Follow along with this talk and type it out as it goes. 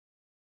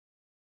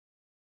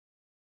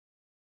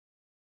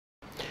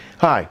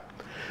Hi,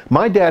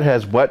 my dad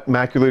has wet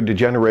macular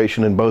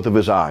degeneration in both of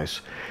his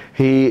eyes.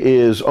 He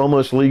is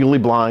almost legally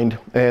blind,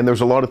 and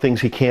there's a lot of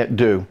things he can't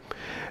do.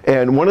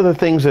 And one of the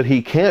things that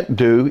he can't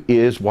do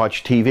is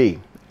watch TV.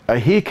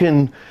 He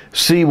can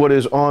see what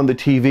is on the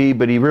TV,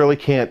 but he really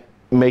can't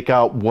make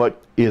out what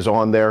is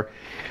on there.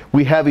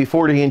 We have a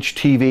 40-inch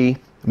TV,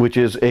 which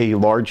is a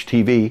large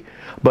TV,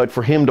 but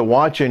for him to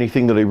watch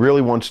anything that he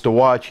really wants to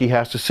watch, he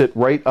has to sit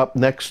right up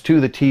next to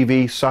the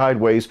TV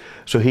sideways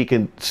so he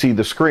can see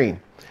the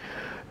screen.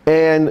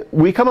 And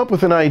we come up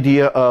with an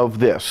idea of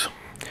this.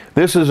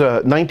 This is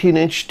a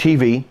 19-inch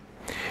TV,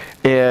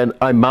 and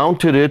I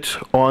mounted it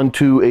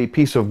onto a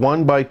piece of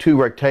 1x2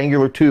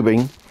 rectangular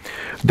tubing.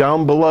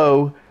 Down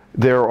below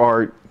there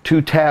are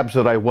two tabs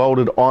that I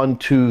welded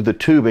onto the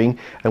tubing,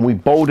 and we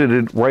bolted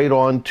it right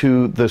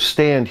onto the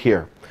stand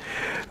here.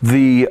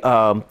 The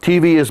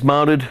TV is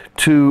mounted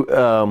to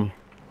an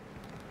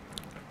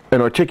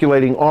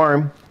articulating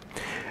arm,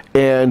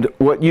 and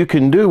what you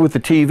can do with the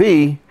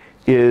TV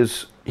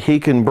is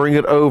he can bring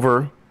it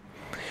over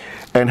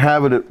and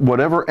have it at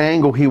whatever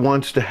angle he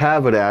wants to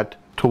have it at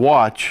to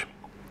watch.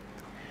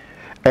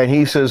 And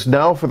he says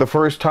now for the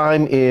first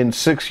time in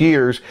 6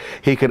 years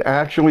he can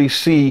actually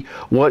see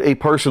what a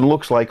person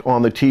looks like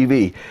on the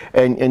TV.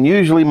 And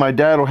usually my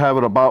dad will have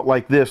it about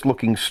like this,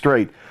 looking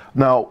straight.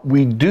 Now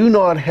we do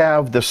not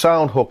have the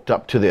sound hooked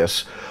up to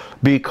this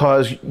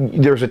because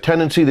there's a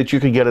tendency that you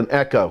could get an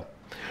echo.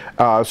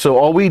 So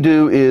all we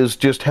do is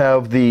just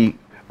have the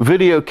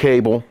video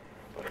cable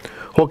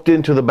hooked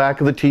into the back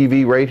of the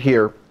TV right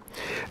here,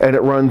 and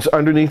it runs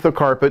underneath the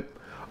carpet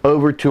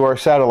over to our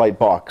satellite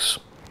box.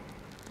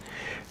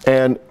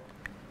 And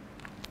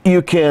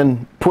you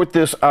can put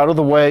this out of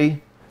the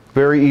way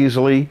very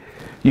easily.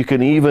 You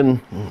can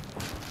even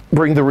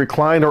bring the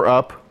recliner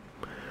up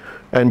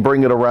and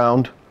bring it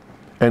around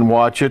and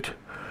watch it,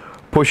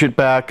 push it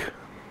back,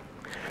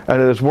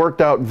 and it has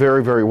worked out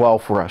very, very well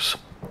for us.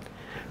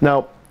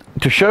 Now,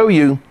 to show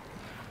you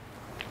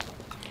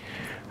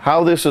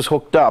how this is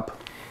hooked up,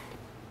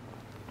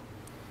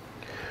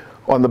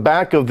 on the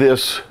back of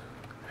this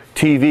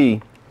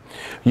TV,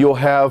 you'll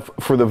have,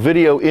 for the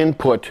video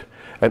input,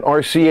 an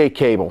RCA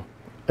cable.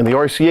 And the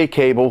RCA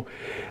cable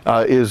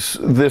is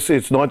this,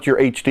 it's not your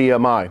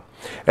HDMI.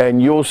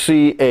 And you'll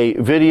see a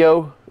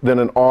video, then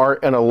an R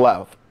and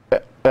a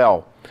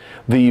L.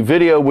 The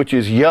video, which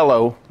is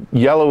yellow,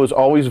 yellow is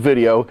always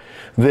video,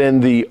 then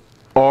the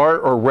R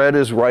or red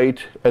is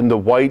right, and the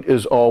white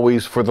is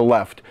always for the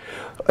left.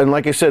 And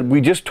like I said,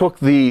 we just took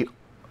the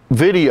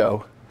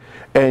video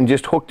and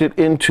just hooked it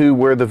into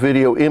where the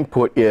video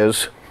input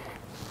is,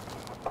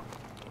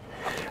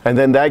 and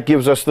then that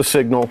gives us the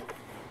signal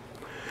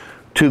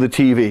to the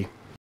TV.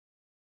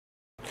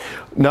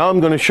 Now I'm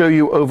going to show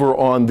you over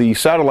on the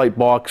satellite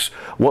box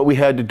what we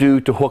had to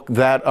do to hook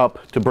that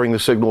up to bring the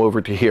signal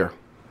over to here.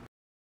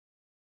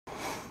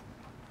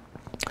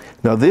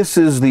 Now this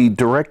is the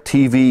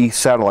DirecTV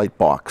satellite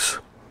box.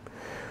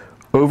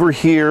 Over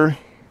here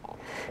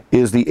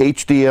is the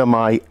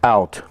HDMI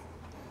out.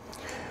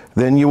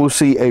 Then you will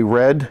see a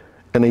red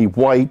and a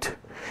white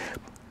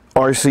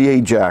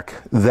RCA jack.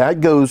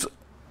 That goes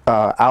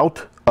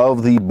out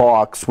of the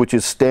box, which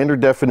is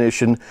standard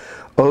definition,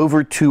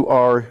 over to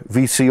our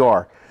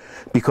VCR,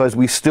 because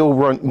we still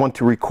want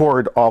to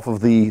record off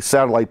of the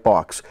satellite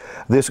box.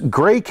 This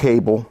gray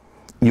cable,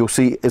 you'll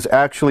see, is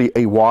actually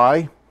a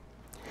Y,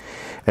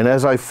 and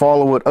as I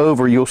follow it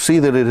over, you'll see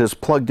that it is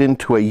plugged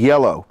into a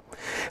yellow.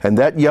 And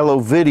that yellow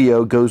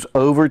video goes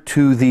over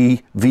to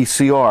the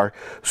VCR,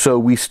 so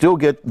we still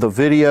get the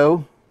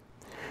video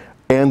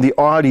and the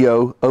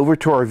audio over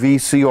to our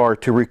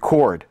VCR to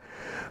record.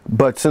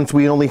 But since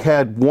we only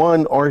had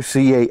one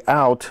RCA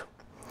out,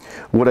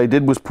 what I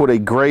did was put a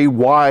gray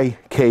Y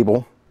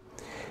cable,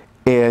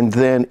 and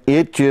then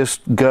it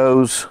just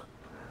goes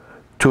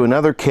to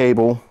another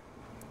cable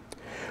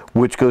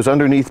which goes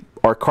underneath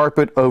our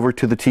carpet over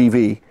to the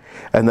TV.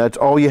 And that's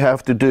all you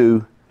have to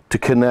do to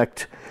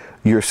connect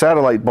your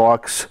satellite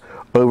box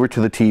over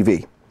to the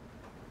TV.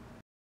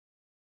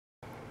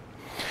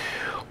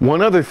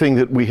 One other thing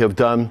that we have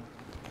done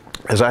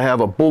is I have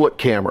a bullet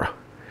camera,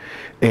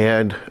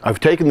 and I've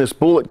taken this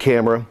bullet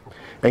camera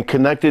and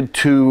connected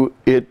to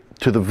it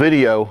to the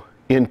video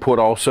input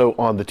also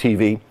on the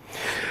TV.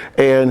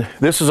 And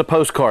this is a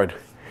postcard,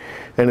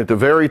 and at the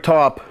very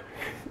top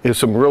is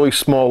some really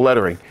small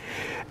lettering.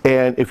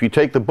 And if you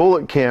take the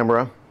bullet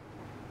camera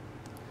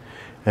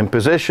and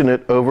position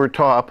it over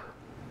top,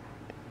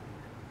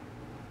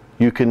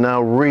 you can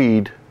now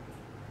read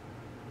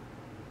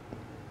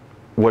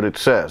what it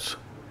says.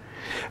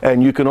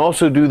 And you can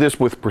also do this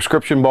with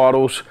prescription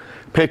bottles,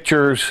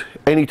 pictures,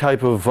 any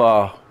type of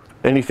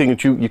anything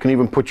that you can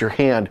even put your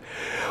hand.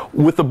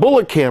 With the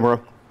bullet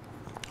camera,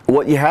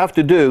 what you have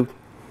to do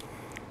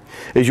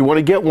is you want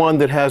to get one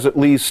that has at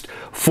least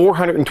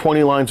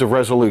 420 lines of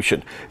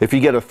resolution. If you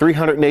get a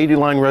 380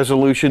 line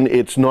resolution,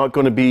 it's not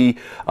going to be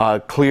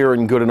clear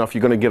and good enough.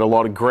 You're going to get a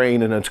lot of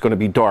grain and it's going to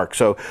be dark.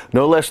 So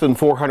no less than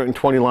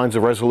 420 lines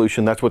of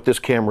resolution. That's what this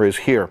camera is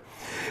here.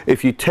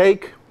 If you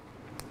take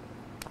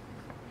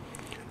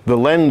the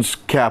lens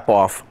cap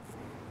off,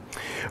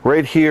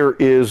 right here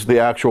is the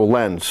actual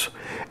lens,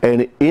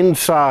 and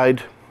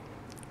inside,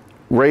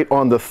 right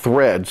on the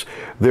threads,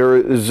 there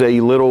is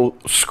a little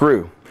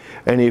screw,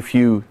 and if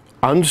you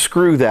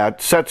unscrew that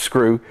set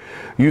screw,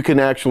 you can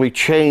actually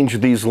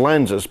change these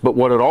lenses. But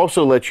what it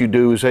also lets you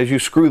do is, as you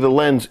screw the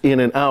lens in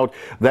and out,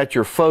 that's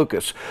your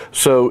focus.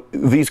 So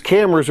these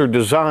cameras are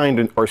designed,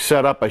 and are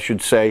set up, I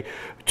should say,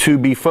 to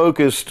be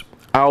focused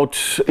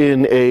out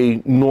in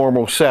a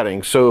normal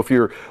setting. So if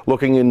you're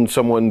looking in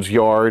someone's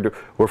yard,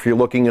 or if you're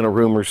looking in a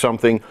room or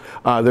something,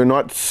 they're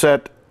not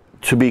set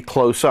to be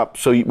close up.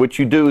 So what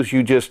you do is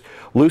you just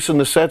loosen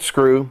the set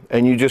screw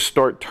and you just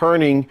start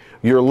turning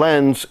your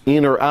lens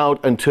in or out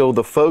until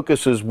the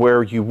focus is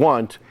where you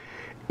want,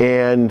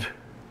 and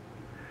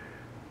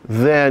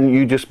then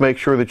you just make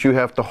sure that you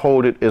have to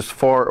hold it as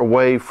far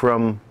away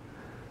from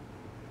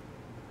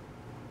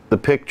the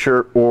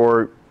picture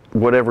or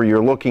whatever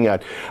you're looking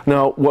at.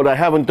 Now, what I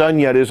haven't done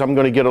yet is I'm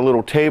going to get a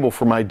little table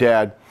for my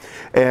dad,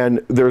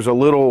 and there's a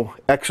little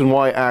X and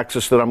Y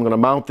axis that I'm going to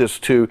mount this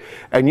to,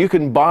 and you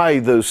can buy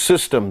those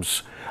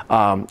systems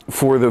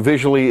for the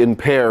visually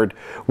impaired,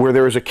 where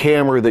there is a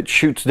camera that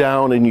shoots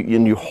down and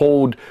you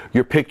hold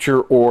your picture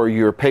or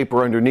your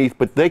paper underneath,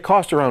 but they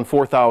cost around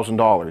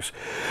 $4,000.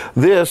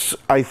 This,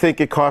 I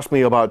think it cost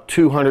me about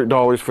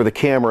 $200 for the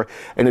camera,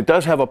 and it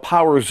does have a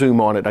power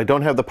zoom on it. I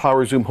don't have the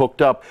power zoom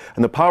hooked up,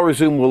 and the power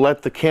zoom will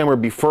let the camera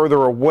be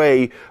further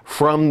away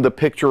from the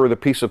picture or the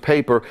piece of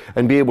paper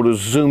and be able to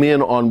zoom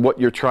in on what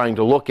you're trying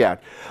to look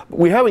at.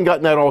 We haven't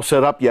gotten that all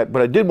set up yet,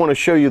 but I did want to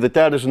show you that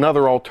that is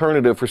another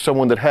alternative for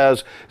someone that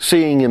has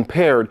seeing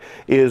impaired,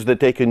 is that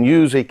they can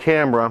use a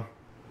camera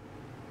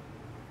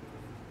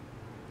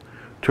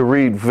to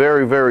read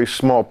very, very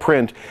small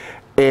print.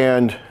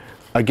 And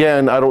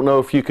again, I don't know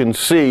if you can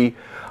see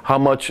how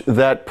much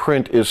that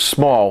print is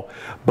small,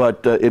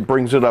 but it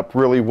brings it up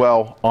really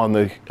well on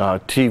the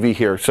TV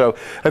here. So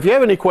if you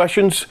have any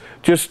questions,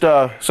 just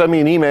send me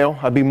an email.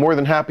 I'd be more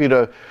than happy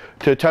to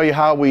tell you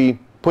how we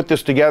put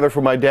this together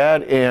for my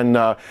dad, and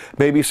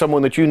maybe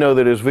someone that you know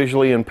that is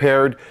visually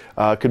impaired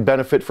could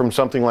benefit from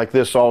something like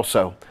this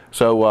also.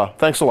 So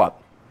thanks a lot.